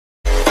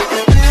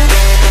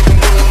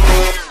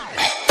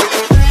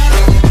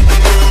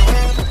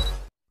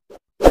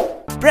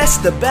press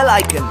the bell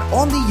icon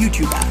on the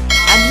YouTube app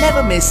and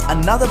never miss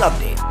another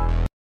update.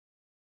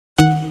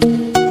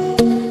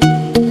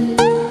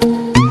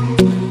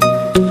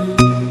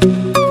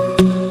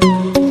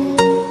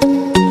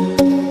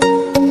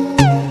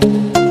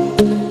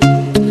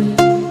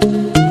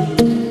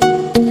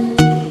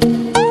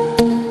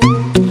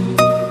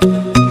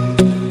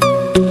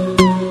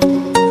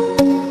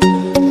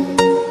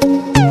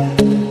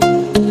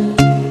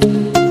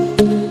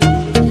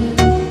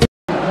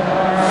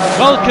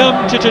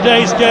 Welcome to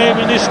today's game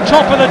in this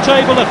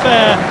top-of-the-table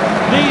affair.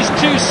 These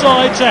two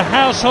sides are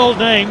household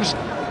names.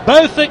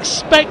 Both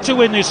expect to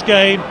win this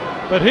game,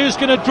 but who's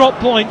going to drop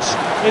points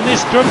in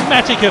this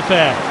dramatic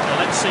affair?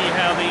 Well, let's see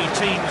how the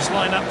teams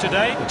line up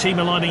today. The team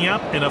are lining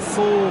up in a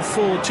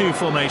 4-4-2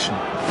 formation.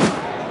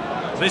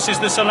 This is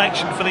the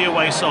selection for the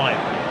away side.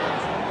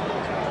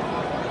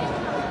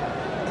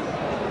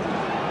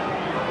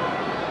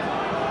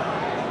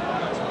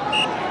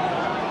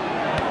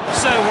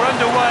 So we're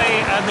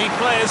underway and the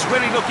players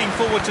really looking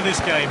forward to this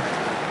game.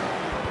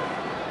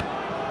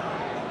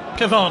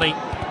 Cavani.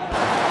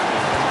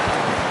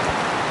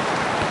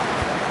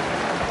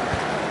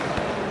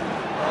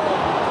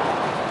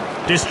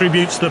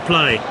 Distributes the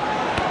play.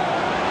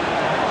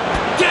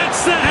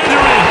 Gets the header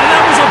in! And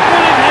that was a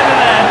brilliant header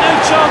there. No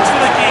chance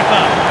for the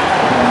keeper.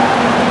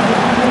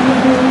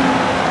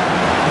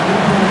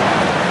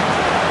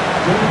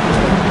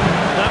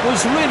 That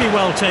was really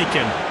well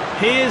taken.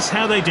 Here's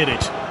how they did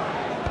it.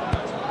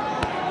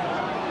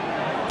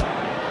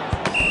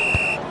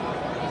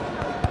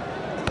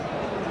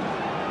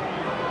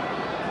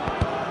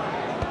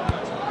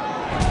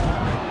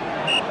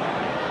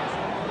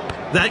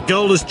 That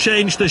goal has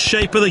changed the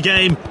shape of the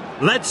game.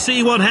 Let's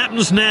see what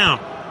happens now.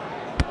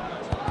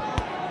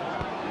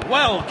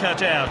 Well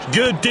cut out.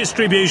 Good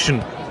distribution.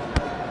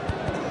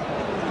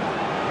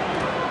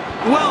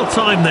 Well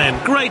timed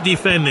then. Great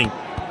defending.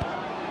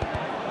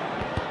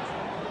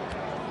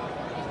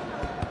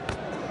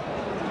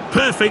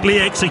 Perfectly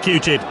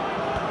executed.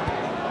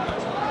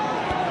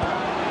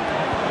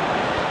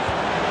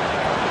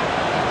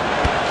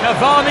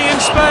 Cavani in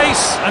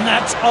space, and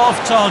that's off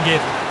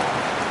target.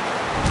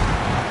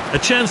 A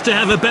chance to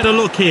have a better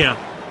look here.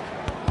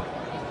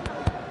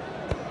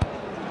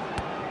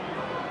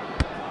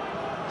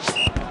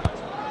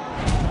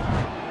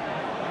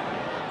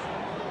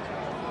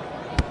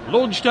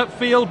 Launched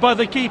upfield by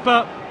the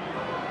keeper.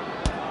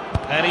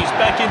 And he's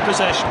back in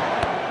possession.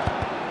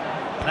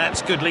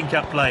 That's good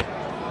link-up play.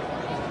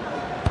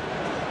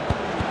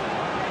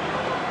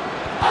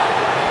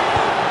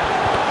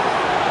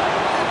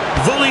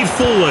 Volleyed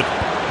forward.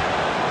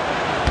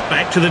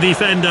 Back to the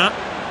defender.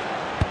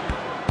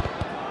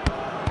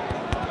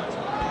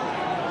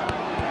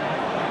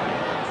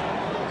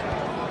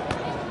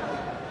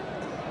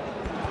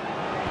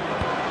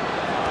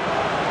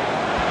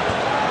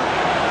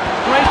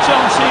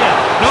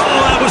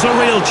 Oh, that was a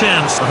real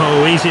chance.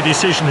 Oh, easy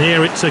decision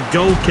here. It's a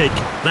goal kick.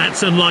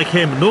 That's unlike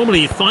him.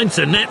 Normally he finds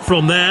the net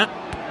from there.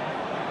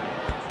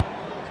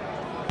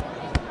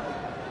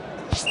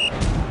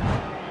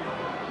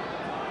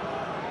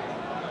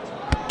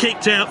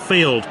 Kicked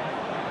outfield.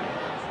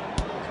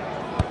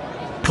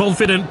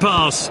 Confident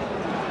pass.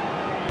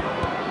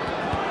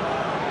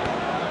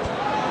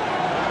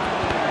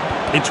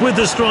 It's with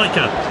the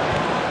striker.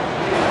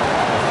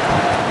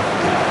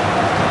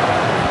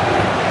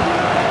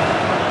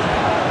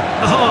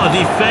 Oh,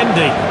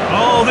 defending.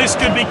 Oh, this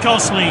could be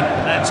costly.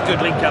 That's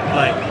good link-up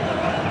play.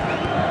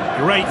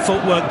 Great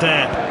footwork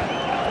there.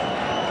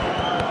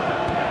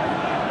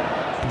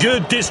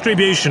 Good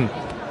distribution.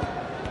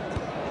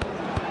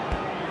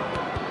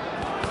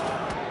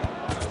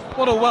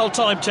 What a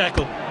well-timed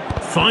tackle.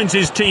 Finds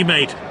his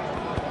teammate.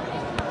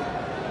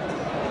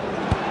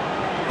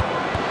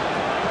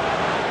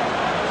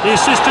 The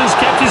assistant's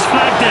kept his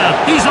flag down.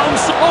 He's on.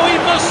 Oh, he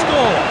must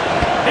score.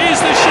 Here's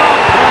the shot.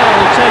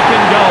 Well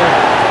taken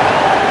goal.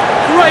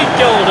 Great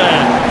goal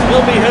there.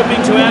 He'll be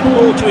hoping to add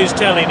more to his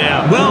tally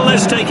now. Well,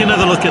 let's take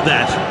another look at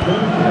that.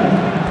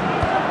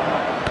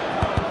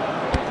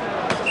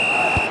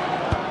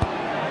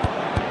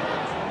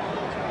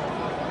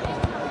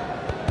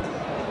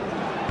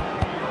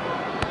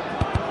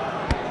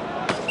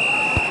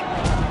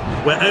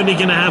 We're only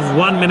going to have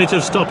 1 minute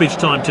of stoppage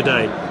time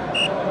today.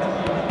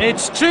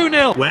 It's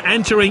 2-0. We're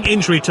entering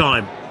injury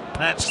time.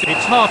 It's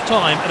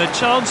half-time and a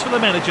chance for the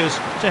managers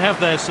to have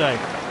their say.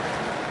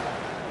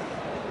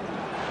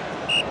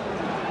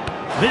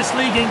 This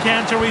league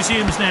encounter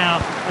resumes now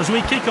as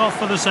we kick off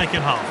for the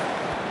second half.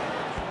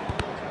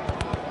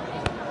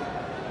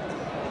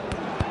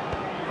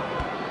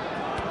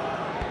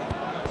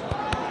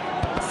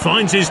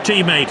 Finds his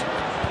teammate.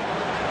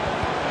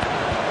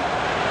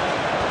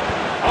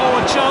 Oh,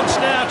 a chance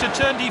now to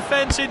turn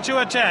defence into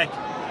attack.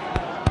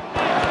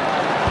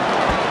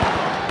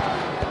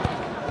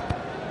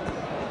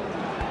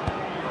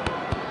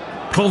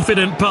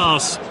 Confident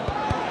pass.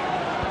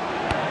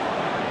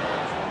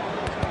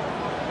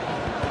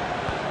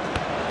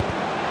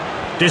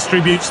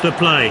 Distributes the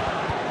play.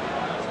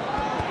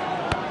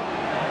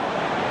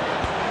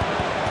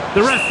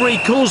 The referee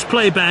calls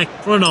playback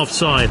for an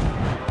offside.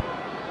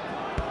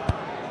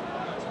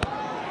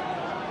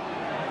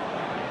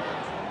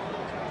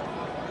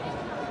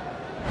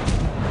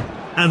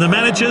 And the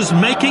manager's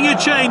making a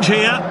change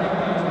here.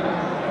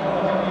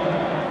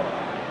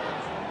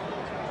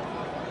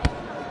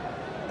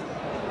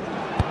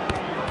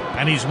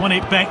 And he's won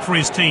it back for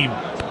his team.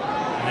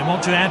 And they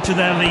want to add to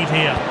their lead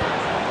here.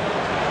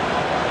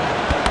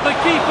 The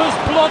keeper's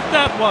blocked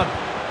that one.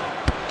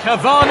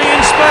 Cavani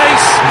in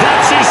space.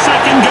 That's his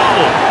second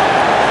goal.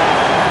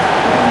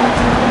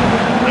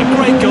 A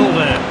great goal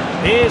there.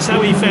 Here's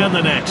how he found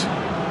the net.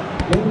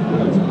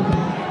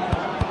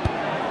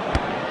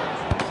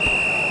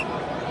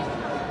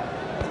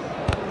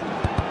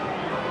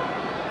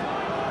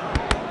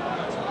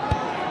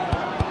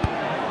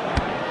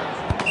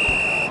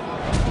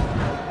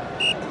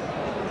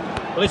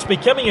 Well, it's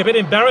becoming a bit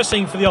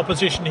embarrassing for the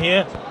opposition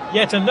here.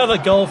 Yet another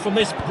goal from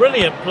this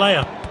brilliant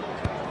player.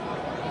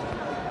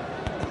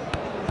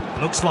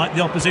 Looks like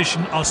the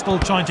opposition are still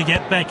trying to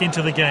get back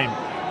into the game.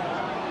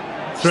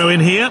 Throw in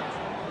here.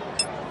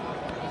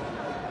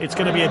 It's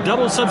going to be a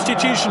double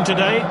substitution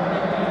today.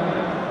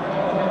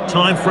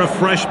 Time for a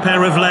fresh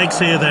pair of legs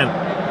here then.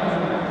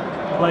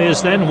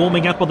 Players then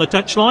warming up on the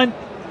touchline.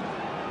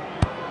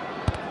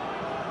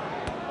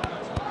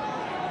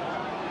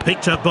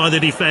 Picked up by the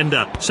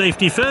defender.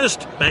 Safety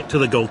first, back to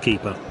the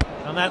goalkeeper.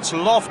 And that's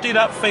lofted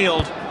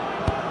upfield.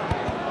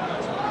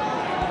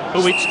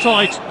 Oh, it's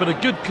tight, but a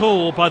good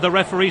call by the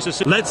referee's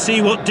assistant. Let's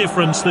see what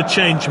difference the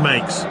change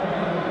makes.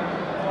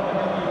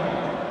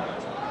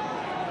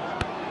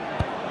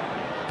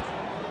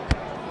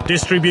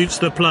 Distributes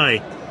the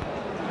play.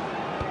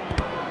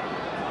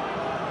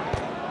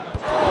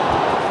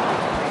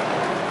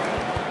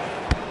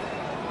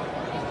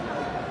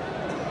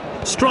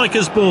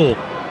 Striker's ball.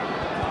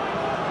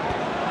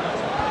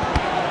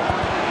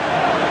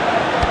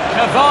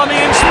 Cavani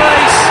in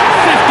space.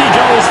 50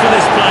 goals for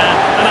this player,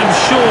 and I'm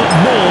sure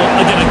more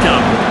are going to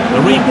come.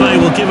 The replay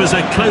will give us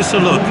a closer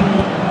look.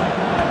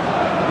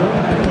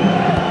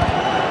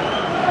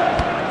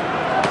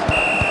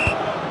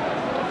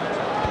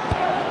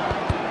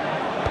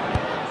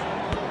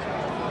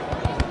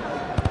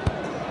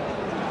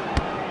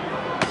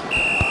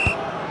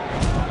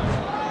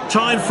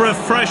 Time for a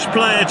fresh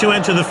player to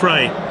enter the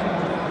fray.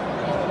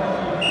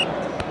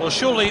 Well,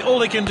 surely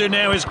all he can do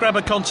now is grab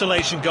a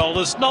consolation goal.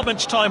 There's not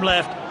much time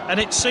left, and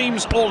it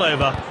seems all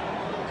over.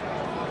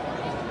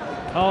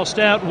 Passed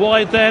out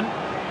wide then.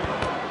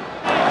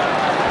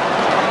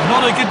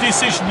 Not a good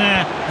decision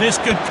there. This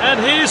could... And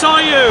here's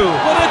Ayew.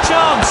 What a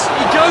chance.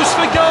 He goes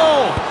for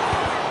goal.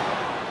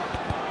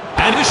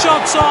 And the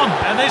shot's on.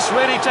 And this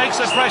really takes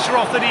the pressure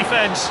off the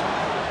defence.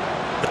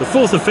 The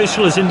fourth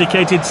official has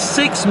indicated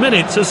 6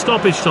 minutes of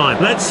stoppage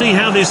time. Let's see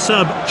how this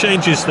sub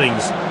changes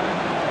things.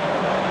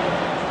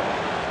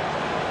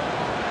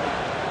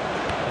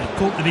 They've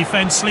caught the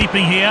defence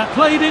sleeping here.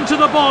 Played into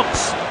the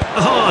box.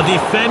 Oh,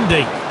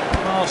 defending.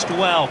 Passed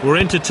well. We're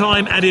into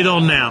time added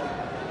on now.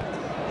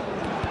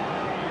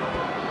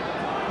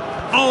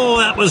 Oh,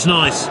 that was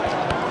nice.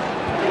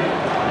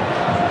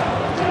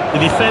 The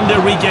defender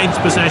regains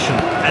possession,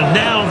 and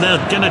now they're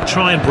going to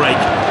try and break.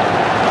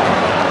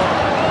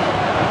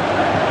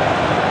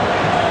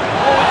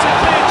 Oh, it's a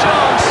clear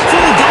chance.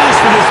 4 goals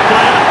for this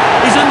player.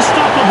 He's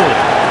unstoppable.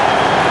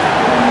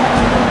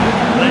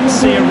 Let's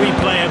see a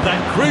replay of that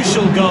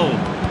crucial goal.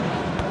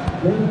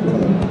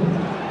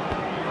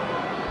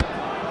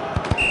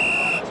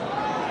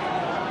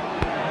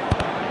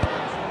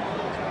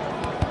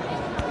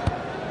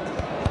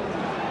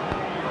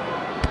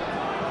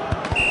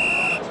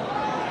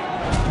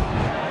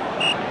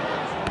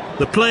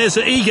 The players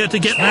are eager to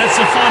get... That's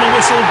the final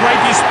whistle. Great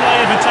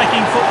display of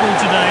attacking football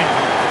today.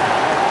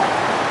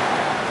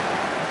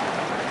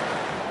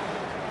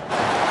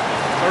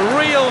 A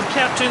real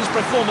captain's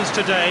performance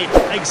today.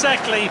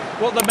 Exactly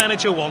what the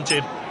manager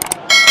wanted.